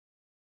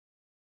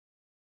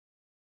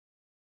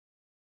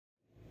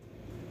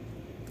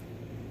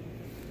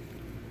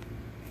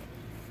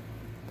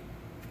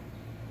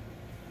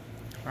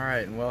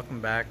Alright, and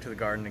welcome back to the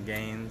Garden of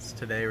Gains.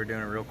 Today we're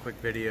doing a real quick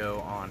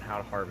video on how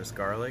to harvest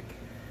garlic.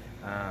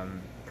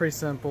 Pretty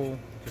simple,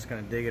 just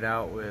going to dig it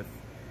out with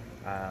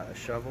a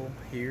shovel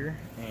here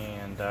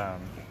and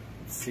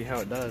see how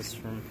it does.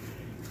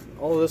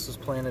 All of this was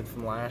planted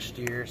from last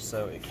year,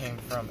 so it came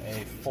from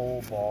a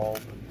full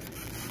bulb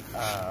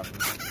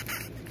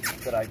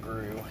that I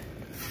grew.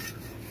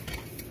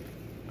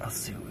 Let's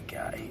see what we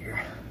got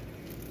here.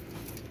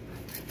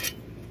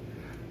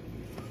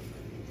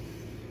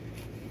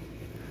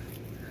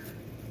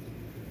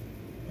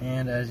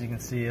 And as you can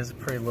see, it's a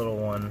pretty little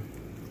one,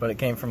 but it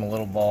came from a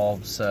little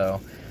bulb, so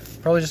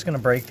probably just going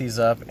to break these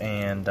up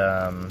and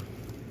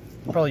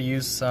probably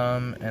use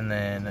some and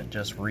then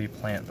just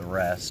replant the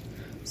rest.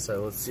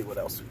 So let's see what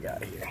else we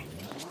got here.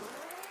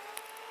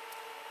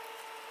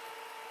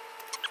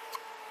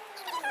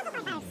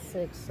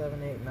 6,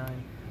 7, 8,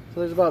 9. So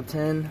there's about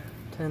 10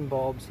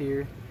 bulbs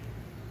here.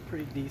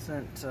 Pretty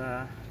decent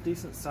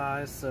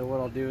size. So what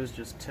I'll do is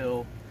just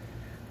till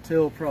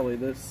probably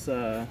this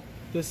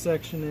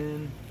section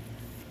in,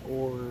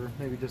 or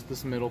maybe just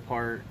this middle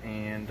part,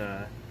 and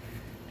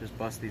just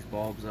bust these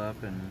bulbs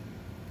up and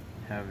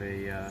have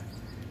a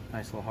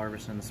nice little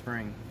harvest in the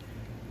spring.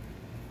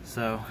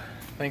 So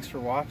thanks for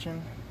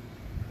watching.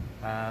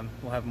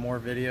 We'll have more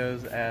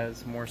videos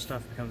as more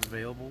stuff becomes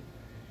available,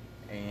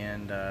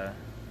 and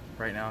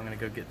right now I'm gonna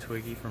go get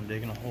Twiggy from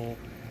digging a hole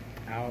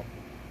out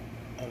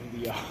of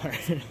the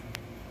yard.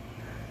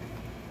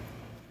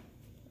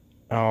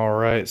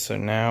 Alright, so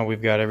now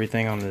we've got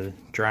everything on the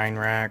drying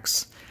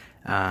racks.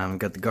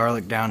 Got the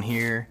garlic down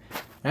here.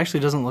 It actually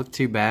doesn't look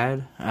too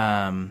bad.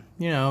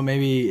 You know,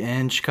 maybe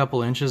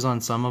couple inches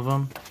on some of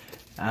them.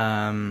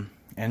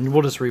 And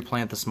we'll just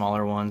replant the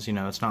smaller ones. You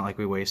know, it's not like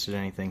we wasted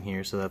anything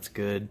here, so that's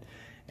good.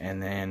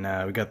 And then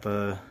we got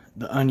the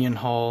onion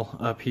hull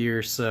up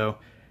here, so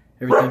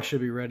everything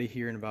should be ready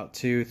here in about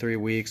 2-3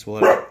 weeks.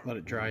 We'll let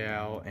it dry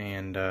out,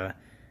 and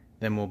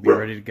then we'll be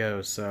ready to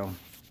go. So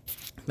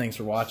thanks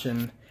for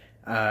watching.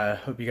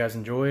 Hope you guys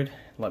enjoyed.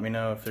 Let me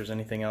know if there's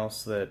anything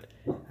else that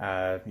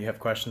you have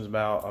questions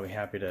about. I'll be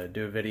happy to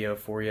do a video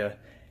for you.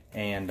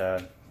 And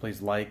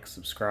please like,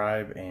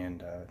 subscribe,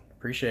 and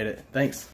appreciate it. Thanks.